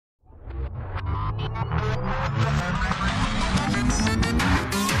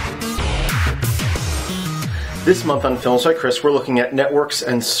This month on Films by Chris, we're looking at networks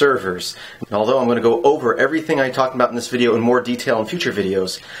and servers. And although I'm going to go over everything I talked about in this video in more detail in future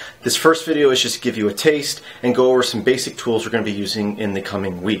videos, this first video is just to give you a taste and go over some basic tools we're going to be using in the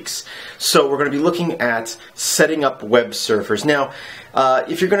coming weeks. So we're going to be looking at setting up web servers. Now,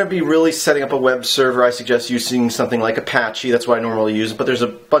 if you're going to be really setting up a web server, I suggest using something like Apache. That's what I normally use, but there's a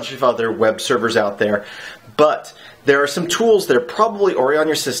bunch of other web servers out there. But there are some tools that are probably already on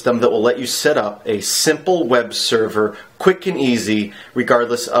your system that will let you set up a simple web server, quick and easy,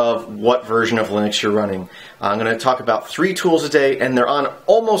 regardless of what version of Linux you're running. I'm going to talk about 3 tools a day, and they're on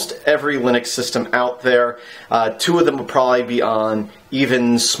almost every Linux system out there. 2 of them will probably be on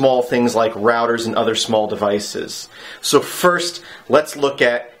even small things like routers and other small devices. So first, let's look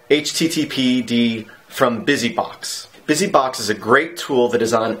at HTTPD from Busybox. Busybox is a great tool that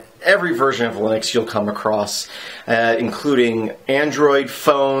is on every version of Linux you'll come across, including Android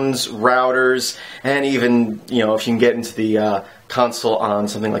phones, routers, and even, if you can get into the console on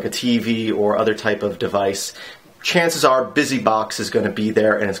something like a TV or other type of device, chances are Busybox is going to be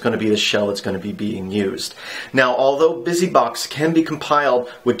there, and it's going to be the shell that's going to be being used. Now, although Busybox can be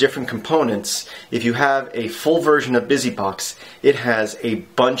compiled with different components, if you have a full version of Busybox, it has a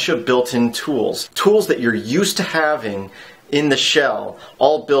bunch of built-in tools that you're used to having in the shell,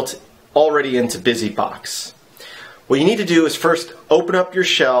 all built already into Busybox. What you need to do is first open up your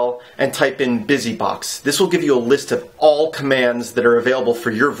shell and type in Busybox. This will give you a list of all commands that are available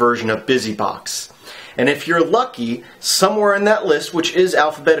for your version of Busybox. And if you're lucky, somewhere in that list, which is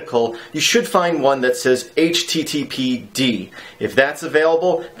alphabetical, you should find one that says HTTPD. If that's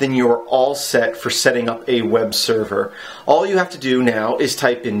available, then you're all set for setting up a web server. All you have to do now is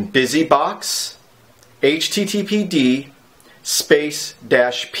type in Busybox, HTTPD, space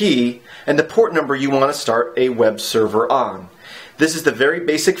 -P, and the port number you want to start a web server on. This is the very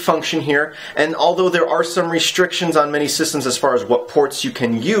basic function here, and although there are some restrictions on many systems as far as what ports you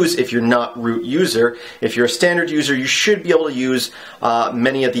can use if you're not root user, if you're a standard user, you should be able to use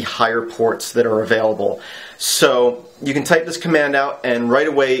many of the higher ports that are available. So you can type this command out, and right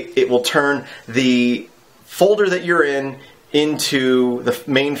away it will turn the folder that you're in into the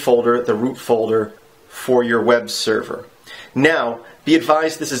main folder, the root folder, for your web server. Now, be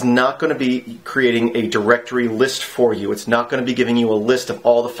advised, this is not going to be creating a directory list for you. It's not going to be giving you a list of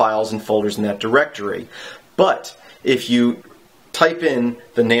all the files and folders in that directory. But if you type in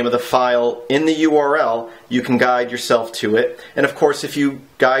the name of the file in the URL, you can guide yourself to it. And of course, if you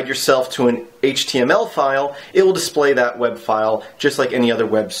guide yourself to an HTML file, it will display that web file just like any other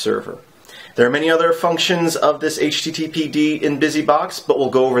web server. There are many other functions of this HTTPD in Busybox, but we'll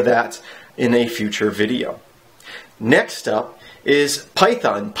go over that in a future video. Next up is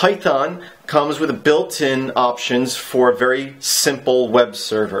Python. Python comes with built-in options for a very simple web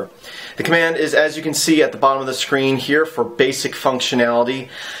server. The command is, as you can see at the bottom of the screen here, for basic functionality.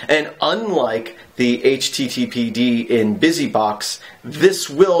 And unlike the HTTPD in Busybox, this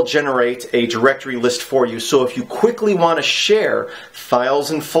will generate a directory list for you. So if you quickly want to share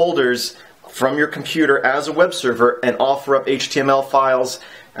files and folders from your computer as a web server and offer up HTML files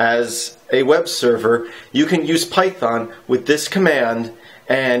as a web server, you can use Python with this command,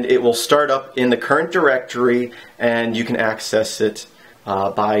 and it will start up in the current directory, and you can access it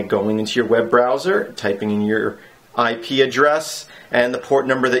by going into your web browser, typing in your IP address and the port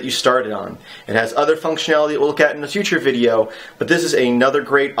number that you started on. It has other functionality that we'll look at in a future video, but this is another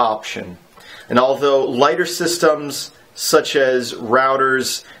great option. And although lighter systems such as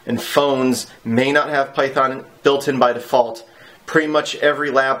routers and phones may not have Python built in by default, pretty much every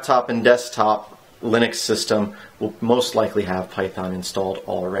laptop and desktop Linux system will most likely have Python installed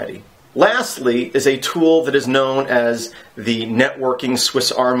already. Lastly is a tool that is known as the networking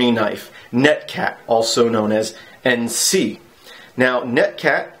Swiss Army knife, Netcat, also known as NC. Now,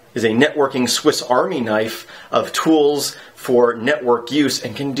 Netcat is a networking Swiss Army knife of tools for network use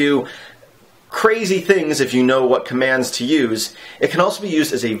and can do crazy things if you know what commands to use. It can also be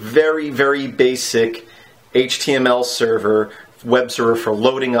used as a very, very basic HTML server, web server for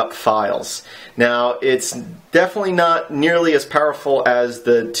loading up files. Now, it's definitely not nearly as powerful as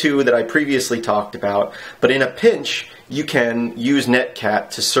the 2 that I previously talked about, but in a pinch, you can use Netcat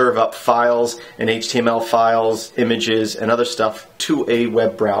to serve up files and HTML files, images, and other stuff to a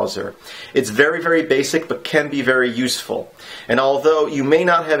web browser. It's very, very basic, but can be very useful. And although you may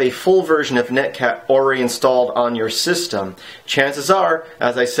not have a full version of Netcat already installed on your system, chances are,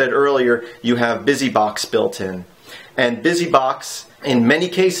 as I said earlier, you have Busybox built in. And Busybox, in many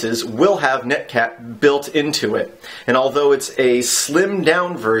cases, will have Netcat built into it. And although it's a slimmed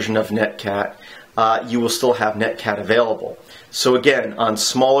down version of Netcat, you will still have Netcat available. So again, on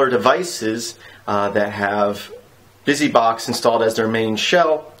smaller devices, that have Busybox installed as their main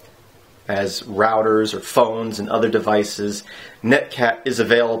shell, as routers or phones and other devices, Netcat is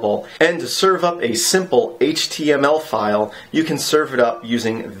available. And to serve up a simple HTML file, you can serve it up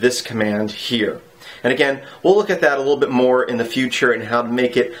using this command here. And again, we'll look at that a little bit more in the future and how to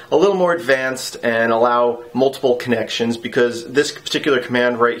make it a little more advanced and allow multiple connections, because this particular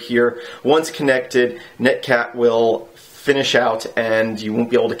command right here, once connected, Netcat will finish out and you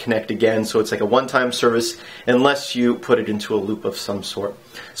won't be able to connect again. So it's like a one-time service unless you put it into a loop of some sort.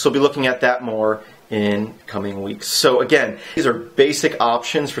 So we'll be looking at that more in coming weeks. So again, these are basic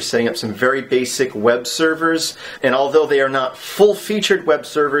options for setting up some very basic web servers, and although they are not full-featured web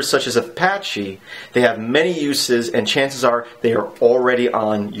servers such as Apache, they have many uses and chances are they are already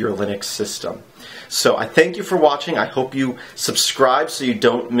on your Linux system. So I thank you for watching. I hope you subscribe so you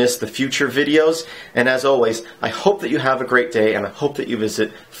don't miss the future videos, and as always, I hope that you have a great day, and I hope that you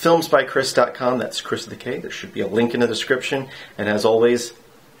visit filmsbychris.com. That's Chris with a K. There should be a link in the description, and as always,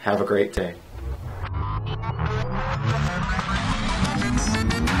 have a great day.